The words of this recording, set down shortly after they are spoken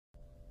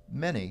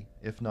Many,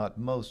 if not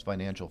most,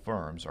 financial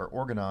firms are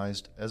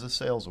organized as a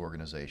sales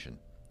organization.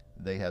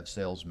 They have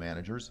sales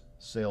managers,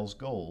 sales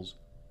goals,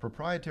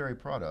 proprietary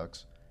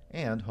products,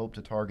 and hope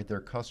to target their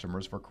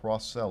customers for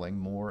cross-selling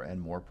more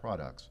and more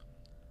products.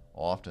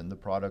 Often, the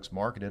products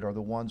marketed are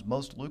the ones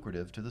most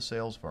lucrative to the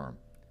sales firm.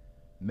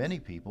 Many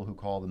people who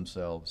call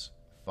themselves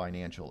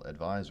financial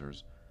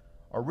advisors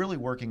are really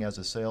working as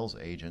a sales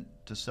agent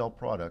to sell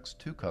products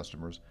to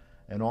customers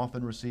and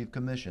often receive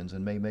commissions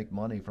and may make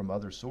money from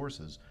other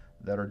sources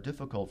that are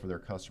difficult for their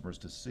customers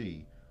to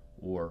see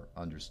or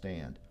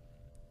understand.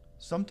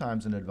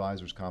 Sometimes an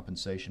advisor's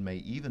compensation may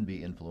even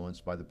be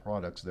influenced by the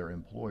products their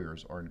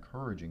employers are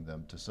encouraging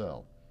them to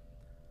sell.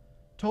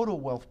 Total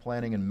Wealth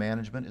Planning and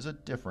Management is a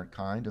different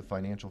kind of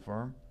financial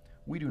firm.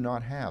 We do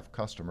not have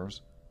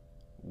customers,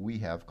 we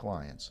have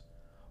clients.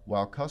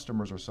 While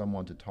customers are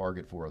someone to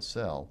target for a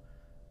sell,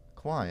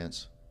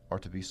 clients are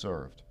to be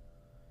served.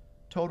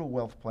 Total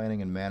Wealth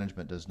Planning and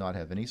Management does not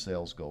have any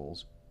sales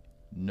goals,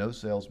 no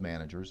sales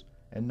managers,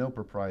 and no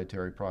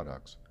proprietary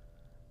products.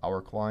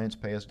 Our clients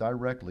pay us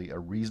directly a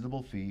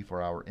reasonable fee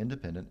for our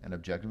independent and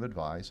objective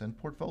advice and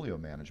portfolio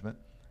management,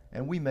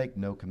 and we make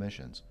no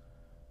commissions.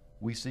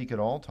 We seek at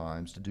all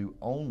times to do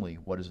only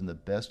what is in the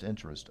best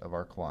interest of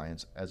our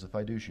clients as a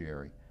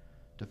fiduciary.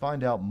 To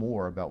find out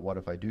more about what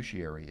a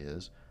fiduciary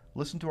is,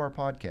 listen to our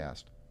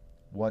podcast,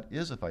 What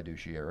is a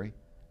Fiduciary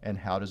and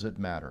How Does It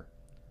Matter?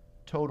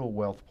 Total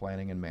Wealth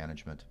Planning and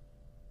Management.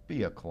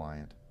 Be a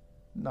client,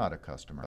 not a customer.